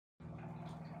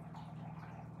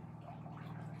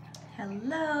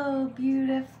Hello,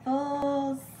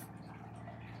 beautifuls.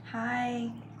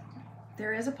 Hi.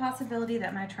 There is a possibility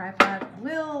that my tripod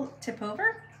will tip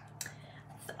over.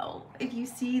 So if you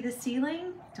see the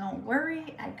ceiling, don't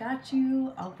worry. I got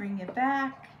you. I'll bring it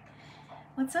back.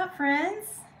 What's up, friends?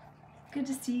 Good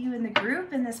to see you in the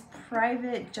group in this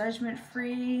private,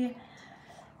 judgment-free,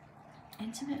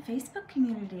 intimate Facebook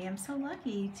community. I'm so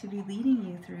lucky to be leading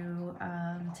you through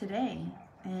today.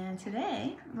 And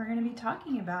today we're going to be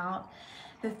talking about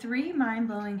the 3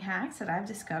 mind-blowing hacks that I've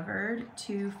discovered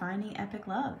to finding epic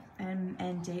love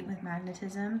and date with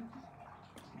magnetism,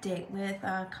 date with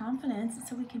confidence,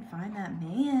 so we can find that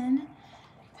man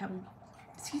that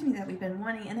that we've been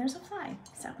wanting. And there's a fly.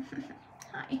 So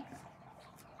hi.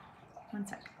 One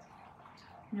sec.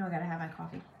 You know I gotta have my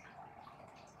coffee.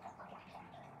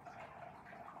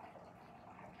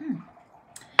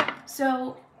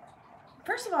 So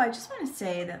first of all, I just want to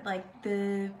say that like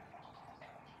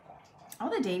all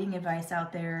the dating advice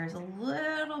out there is a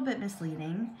little bit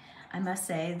misleading. I must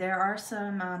say there are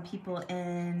some people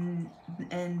in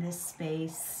this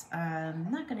space.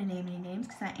 I'm not going to name any names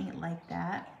because I ain't like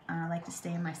that. I like to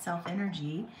stay in my self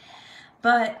energy.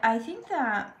 But I think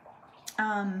that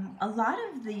a lot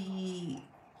of the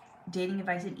dating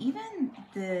advice, and even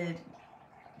the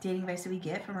dating advice that we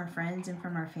get from our friends and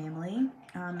from our family,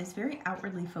 is very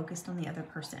outwardly focused on the other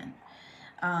person.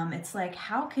 It's like,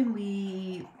 how can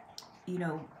we,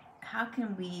 how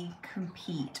can we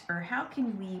compete, or how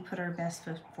can we put our best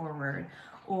foot forward?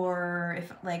 Or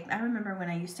if, like, I remember when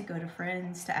I used to go to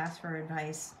friends to ask for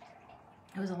advice,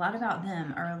 it was a lot about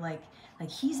them, or like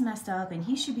he's messed up and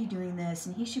he should be doing this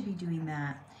and he should be doing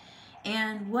that.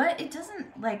 And what it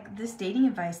doesn't, like this dating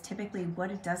advice, typically what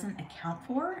it doesn't account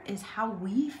for is how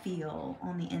we feel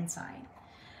on the inside.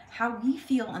 How we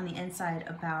feel on the inside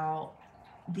about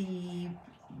the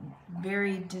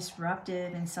very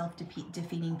disruptive and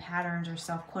self-defeating patterns, or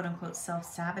quote-unquote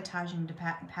self-sabotaging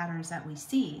patterns that we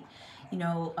see.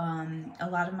 A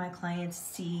lot of my clients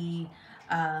see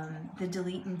the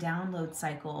delete and download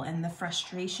cycle, and the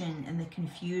frustration and the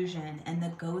confusion and the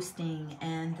ghosting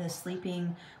and the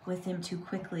sleeping with him too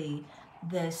quickly.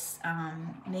 This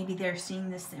maybe they're seeing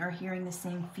this or hearing the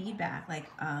same feedback, like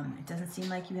it doesn't seem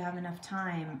like you have enough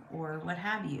time, or what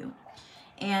have you.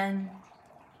 And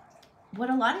what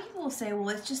a lot of people will say, well,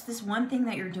 it's just this one thing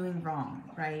that you're doing wrong,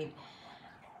 right?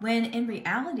 When in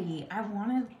reality, I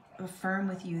want to affirm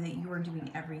with you that you are doing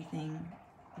everything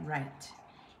right.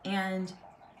 And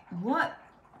what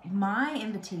my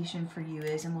invitation for you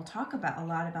is, and we'll talk about a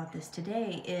lot about this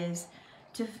today, is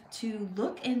to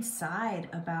look inside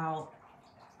about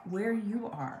where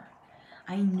you are.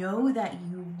 I know that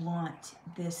you want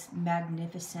this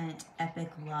magnificent, epic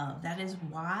love. That is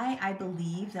why I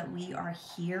believe that we are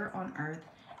here on earth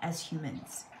as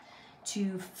humans,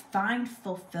 to find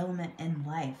fulfillment in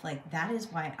life. Like, that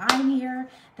is why I'm here.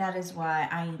 That is why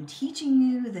I am teaching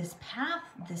you this path,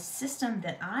 this system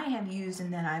that I have used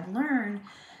and that I've learned,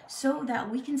 so that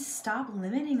we can stop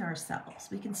limiting ourselves.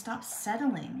 We can stop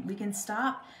settling. We can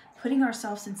stop putting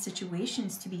ourselves in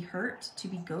situations to be hurt, to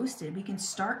be ghosted. We can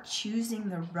start choosing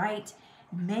the right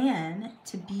man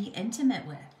to be intimate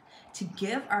with, to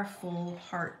give our full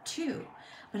heart to.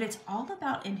 But it's all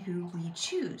about in who we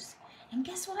choose. And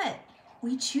guess what?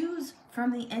 We choose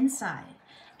from the inside.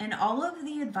 And all of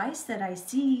the advice that I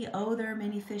see, oh, there are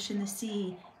many fish in the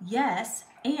sea, yes,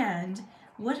 and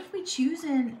what if we choose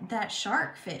in that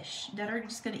shark fish that are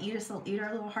just going to eat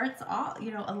our little hearts all,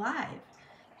 alive?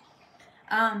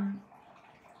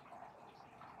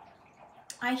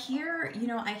 I hear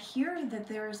that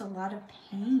there's a lot of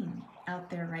pain out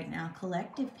there right now,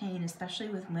 collective pain, especially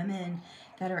with women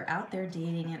that are out there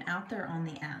dating and out there on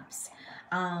the apps.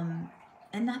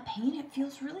 And that pain, it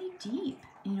feels really deep.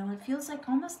 It feels like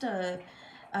almost a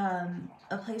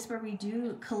place where we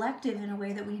do collective in a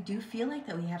way that we do feel like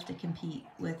that we have to compete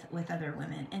with other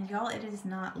women. And y'all, it is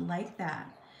not like that.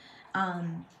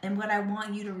 And what I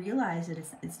want you to realize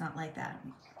is it's not like that.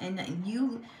 And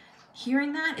you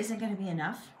hearing that isn't going to be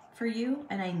enough for you,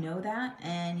 and I know that.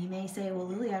 And you may say, well,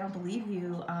 Lilli, I don't believe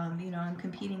you. I'm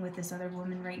competing with this other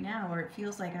woman right now, or it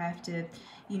feels like I have to,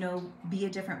 be a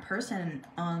different person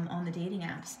on the dating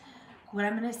apps. What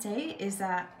I'm going to say is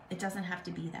that it doesn't have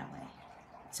to be that way.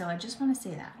 So I just want to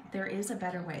say that there is a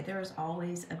better way. There is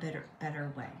always a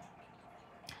better way.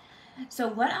 So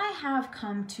what I have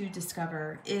come to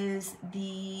discover is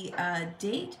the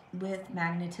date with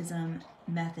magnetism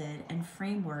method and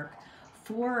framework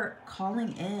for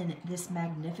calling in this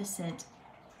magnificent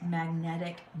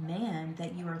magnetic man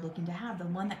that you are looking to have, the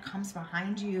one that comes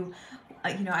behind you.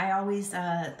 You know, I always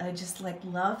I just like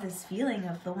love this feeling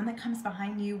of the one that comes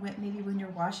behind you maybe when you're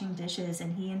washing dishes,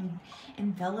 and he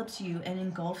envelops you and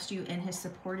engulfs you in his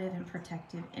supportive and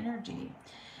protective energy.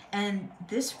 And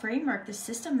this framework, the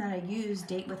system that I use,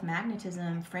 Date with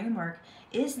Magnetism framework,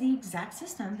 is the exact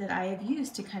system that I have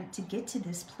used to get to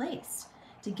this place,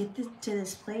 to get to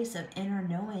this place of inner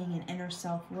knowing and inner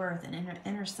self-worth and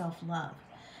inner self-love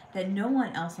that no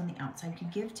one else on the outside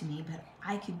could give to me, but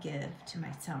I could give to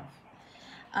myself.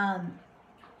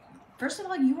 First of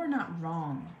all, you are not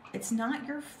wrong. It's not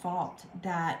your fault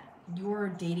that your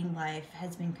dating life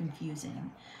has been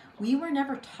confusing. We were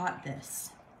never taught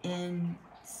this in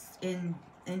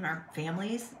our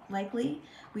families. Likely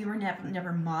we were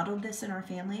never modeled this in our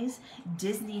families.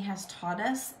 Disney has taught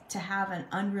us to have an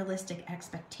unrealistic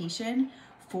expectation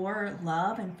for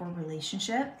love and for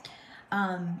relationship.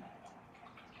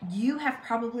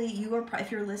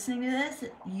 If you're listening to this,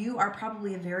 you are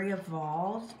probably a very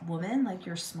evolved woman. Like,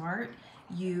 you're smart,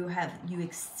 you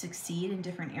succeed in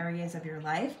different areas of your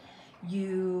life.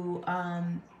 You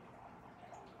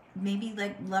maybe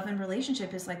like love and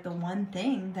relationship is like the one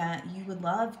thing that you would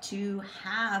love to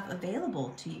have available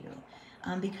to you,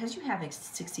 because you have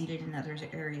succeeded in other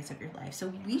areas of your life.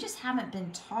 So we just haven't been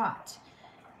taught.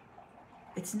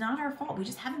 It's not our fault. We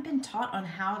just haven't been taught on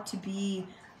how to be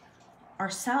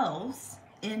ourselves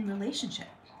in relationship,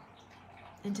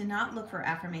 and to not look for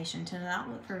affirmation, to not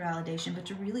look for validation, but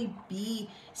to really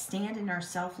stand in our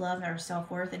self-love and our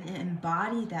self-worth and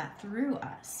embody that through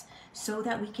us, so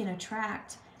that we can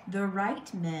attract the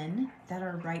right men that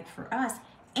are right for us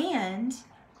and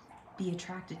be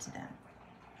attracted to them.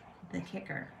 The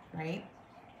kicker, right?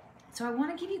 So I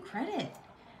want to give you credit.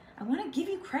 I want to give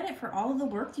you credit for all of the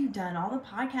work you've done, all the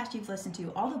podcasts you've listened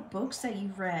to, all the books that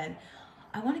you've read.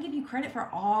 I want to give you credit for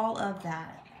all of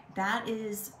that. That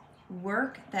is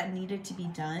work that needed to be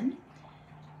done.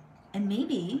 And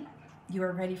maybe you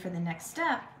are ready for the next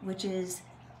step, which is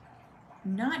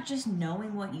not just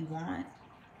knowing what you want,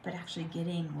 but actually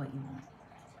getting what you want.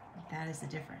 That is the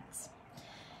difference.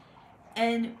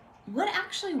 And what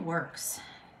actually works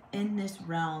in this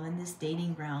realm, in this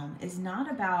dating realm, is not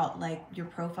about like your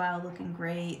profile looking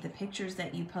great, the pictures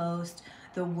that you post,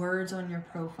 the words on your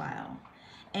profile.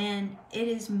 And it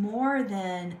is more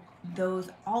than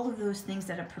all of those things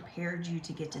that have prepared you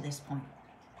to get to this point,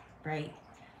 right?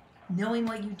 Knowing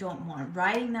what you don't want,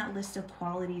 writing that list of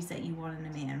qualities that you want in a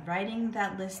man, writing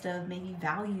that list of maybe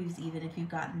values, even if you've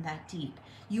gotten that deep.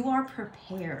 You are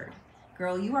prepared,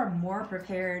 girl. You are more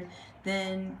prepared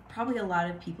than probably a lot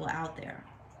of people out there.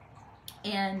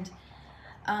 And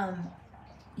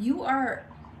you are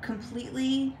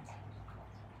completely,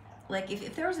 like,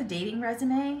 if there was a dating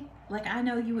resume, like, I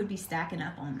know you would be stacking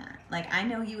up on that. Like, I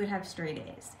know you would have straight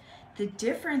A's. The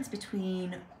difference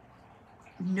between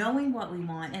knowing what we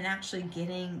want and actually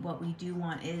getting what we do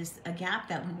want is a gap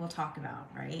that we will talk about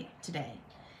right today.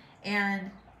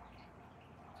 And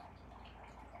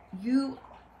you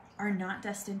are not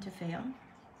destined to fail.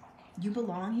 You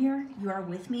belong here. You are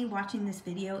with me watching this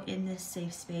video in this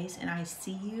safe space, and I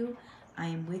see you. I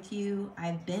am with you.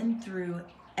 I've been through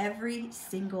every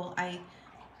single, I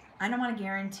don't want to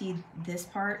guarantee this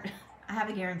part. I have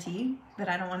a guarantee, but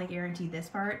I don't want to guarantee this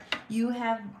part.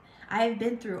 I have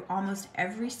been through almost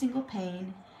every single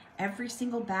pain, every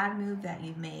single bad move that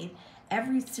you've made,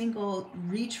 every single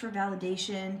reach for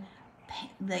validation,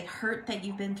 like hurt that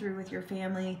you've been through with your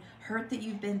family, hurt that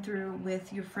you've been through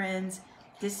with your friends,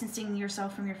 distancing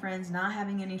yourself from your friends, not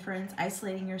having any friends,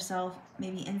 isolating yourself,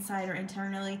 maybe inside or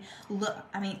internally. Look,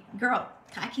 I mean, girl,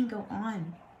 I can go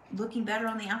on. Looking better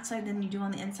on the outside than you do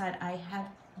on the inside. I have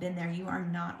been there. You are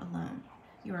not alone.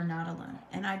 You are not alone.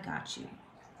 And I got you.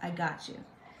 I got you.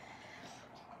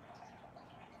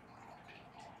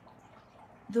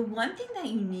 The one thing that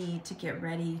you need to get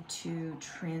ready to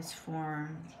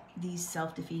transform these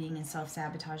self-defeating and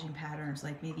self-sabotaging patterns,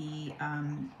 like maybe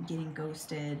getting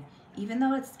ghosted, even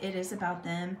though it is about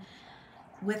them,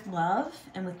 with love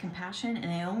and with compassion,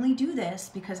 and I only do this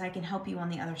because I can help you on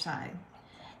the other side,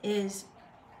 is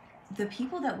the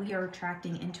people that we are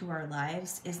attracting into our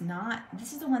lives is not,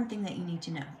 this is the one thing that you need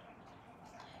to know.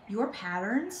 Your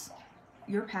patterns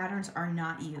are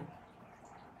not you.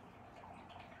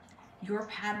 Your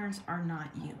patterns are not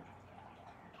you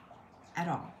at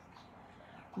all.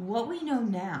 What we know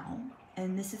now,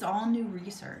 and this is all new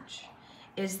research,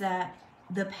 is that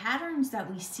the patterns that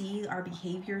we see, our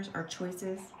behaviors, our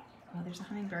choices, oh, there's a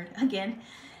hummingbird again,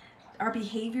 our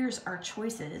behaviors, our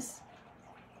choices,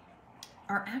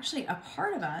 are actually a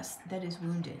part of us that is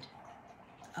wounded.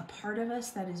 A part of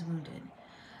us that is wounded.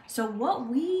 So what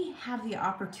we have the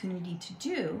opportunity to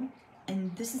do,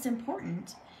 and this is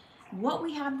important, what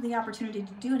we have the opportunity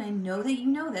to do, and I know that you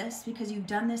know this because you've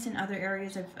done this in other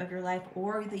areas of your life,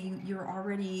 or that you're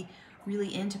already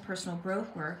really into personal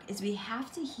growth work, is we have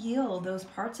to heal those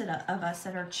parts of us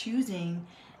that are choosing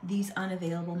these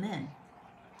unavailable men.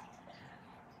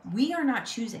 We are not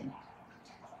choosing.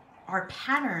 Our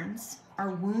patterns,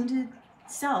 our wounded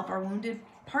self, our wounded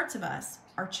parts of us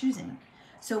are choosing.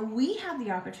 So we have the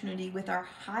opportunity with our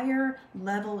higher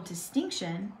level of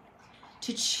distinction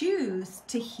to choose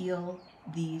to heal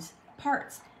these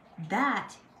parts.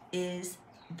 That is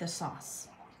the sauce.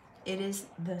 It is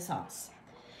the sauce.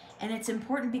 And it's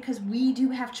important because we do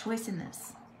have choice in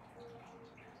this.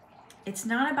 It's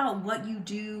not about what you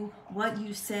do, what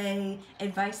you say,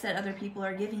 advice that other people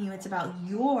are giving you. It's about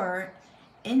your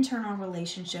internal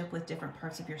relationship with different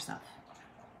parts of yourself.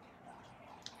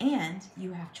 And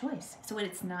you have choice. So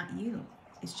it's not you.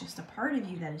 It's just a part of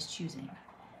you that is choosing.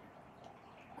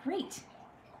 Great.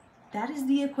 That is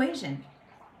the equation.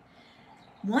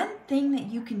 One thing that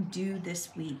you can do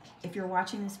this week, if you're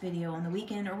watching this video on the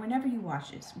weekend or whenever you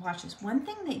watch this, one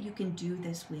thing that you can do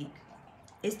this week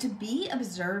is to be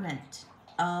observant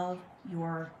of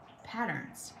your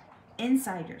patterns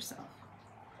inside yourself.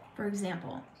 For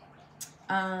example,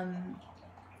 are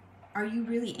you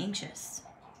really anxious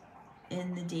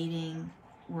in the dating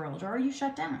world, or are you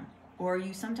shut down? Or are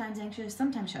you sometimes anxious,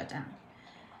 sometimes shut down?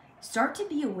 Start to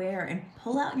be aware and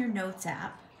pull out your notes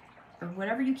app, or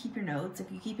whatever you keep your notes, if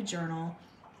you keep a journal.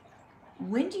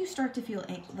 When do you start to feel,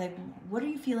 like, what are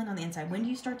you feeling on the inside? When do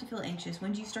you start to feel anxious?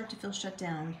 When do you start to feel shut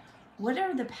down? What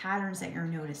are the patterns that you're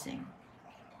noticing?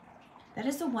 That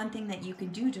is the one thing that you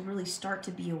can do to really start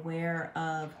to be aware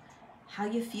of how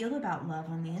you feel about love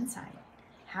on the inside.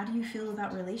 How do you feel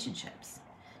about relationships?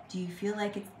 Do you feel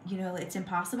like it's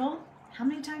impossible? How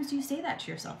many times do you say that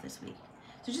to yourself this week?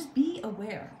 So just be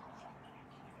aware.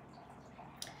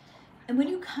 And when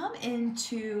you come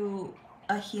into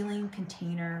a healing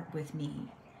container with me,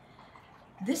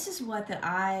 this is what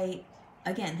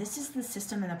this is the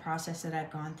system and the process that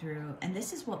I've gone through, and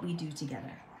this is what we do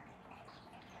together.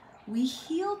 We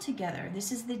heal together.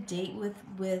 This is the date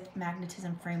with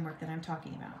magnetism framework that I'm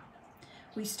talking about.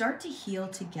 We start to heal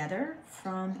together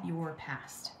from your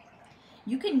past.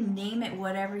 You can name it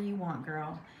whatever you want,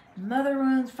 girl. Mother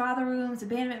wounds, father wounds,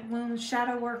 abandonment wounds,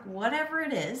 shadow work, whatever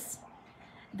it is.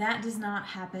 That does not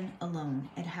happen alone.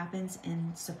 It happens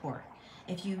in support.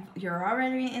 If you're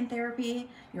already in therapy,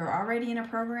 you're already in a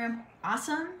program,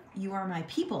 awesome, you are my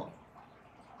people.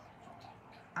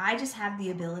 I just have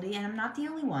the ability, and I'm not the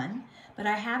only one, but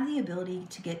I have the ability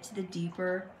to get to the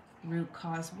deeper root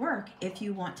cause work if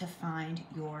you want to find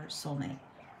your soulmate.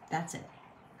 That's it.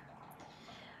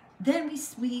 Then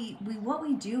what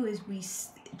we do is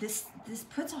this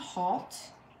puts a halt,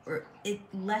 or it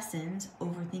lessens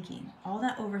overthinking. All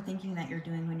that overthinking that you're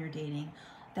doing when you're dating,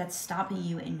 that's stopping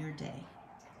you in your day.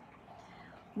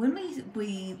 When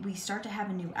we start to have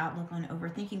a new outlook on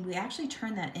overthinking, we actually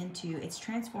turn that it's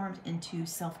transformed into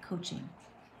self-coaching.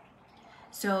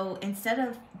 So instead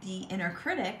of the inner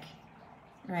critic,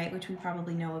 right, which we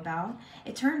probably know about,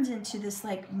 it turns into this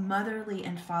like motherly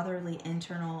and fatherly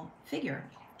internal figure.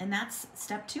 And that's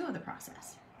step 2 of the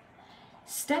process.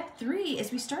 Step 3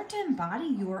 is we start to embody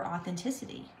your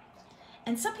authenticity.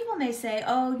 And some people may say,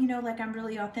 oh, like I'm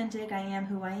really authentic, I am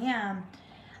who I am.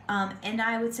 And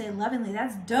I would say lovingly,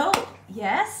 that's dope,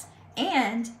 yes.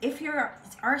 And if you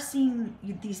are seeing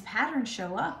these patterns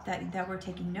show up that we're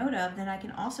taking note of, then I can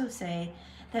also say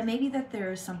that maybe that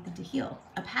there is something to heal.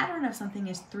 A pattern of something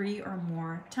is 3 or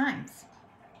more times.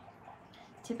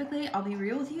 Typically, I'll be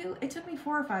real with you, it took me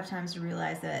 4 or 5 times to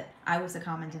realize that I was the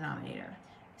common denominator.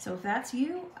 So if that's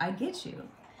you, I get you.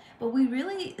 But we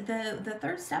really, the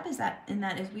third step is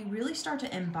we really start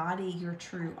to embody your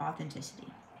true authenticity.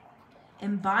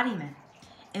 Embodiment.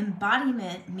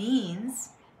 Embodiment means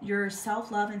your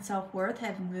self-love and self-worth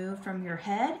have moved from your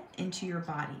head into your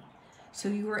body. So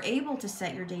you are able to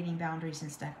set your dating boundaries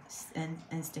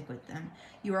and stick with them.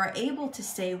 You are able to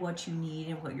say what you need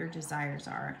and what your desires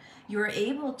are. You are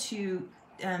able to,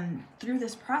 through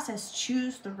this process,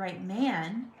 choose the right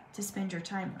man to spend your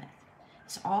time with.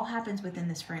 This all happens within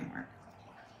this framework.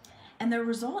 And the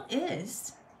result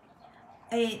is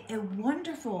a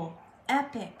wonderful,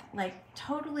 epic, like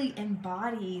totally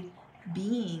embodied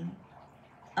being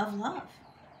of love,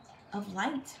 of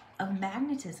light, of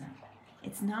magnetism.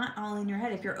 It's not all in your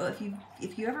head.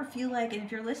 If you ever feel like, and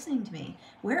if you're listening to me,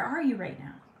 where are you right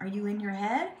now? Are you in your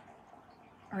head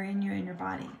or in your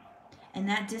body? And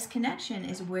that disconnection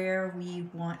is where we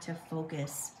want to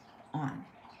focus on.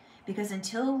 Because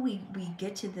until we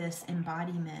get to this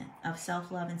embodiment of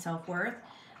self-love and self-worth,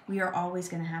 we are always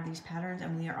going to have these patterns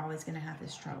and we are always going to have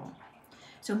this trouble.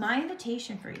 So my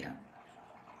invitation for you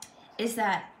is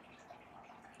that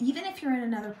even if you're in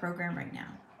another program right now,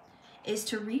 is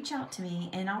to reach out to me,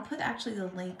 and I'll put actually the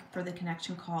link for the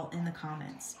connection call in the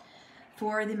comments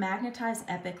for the Magnetize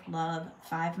Epic Love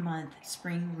 5-month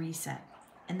Spring Reset.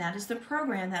 And that is the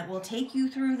program that will take you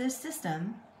through this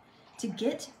system to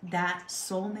get that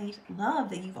soulmate love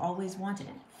that you've always wanted.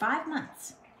 5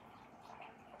 months.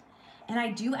 And I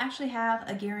do actually have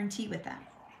a guarantee with that.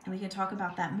 And we can talk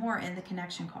about that more in the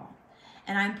connection call.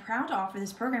 And I'm proud to offer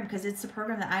this program because it's the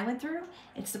program that I went through.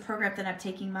 It's the program that I'm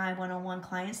taking my one-on-one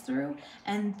clients through.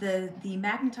 And the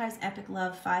Magnetize Epic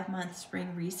Love 5-month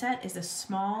Spring Reset is a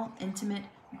small, intimate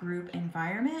group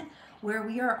environment where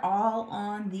we are all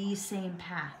on the same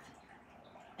path.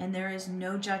 And there is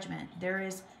no judgment. There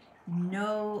is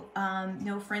no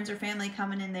friends or family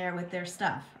coming in there with their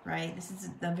stuff, right? This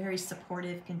is a very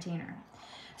supportive container.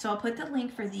 So I'll put the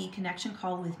link for the connection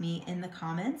call with me in the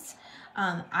comments.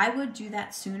 I would do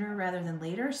that sooner rather than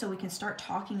later so we can start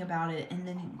talking about it and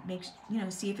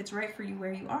then see if it's right for you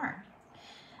where you are.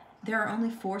 There are only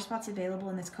 4 spots available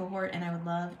in this cohort, and I would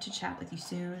love to chat with you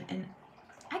soon. And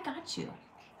I got you.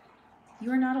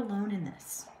 You are not alone in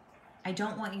this. I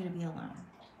don't want you to be alone.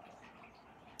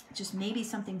 Just maybe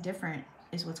something different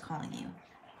is what's calling you.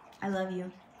 I love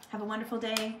you. Have a wonderful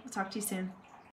day. We'll talk to you soon.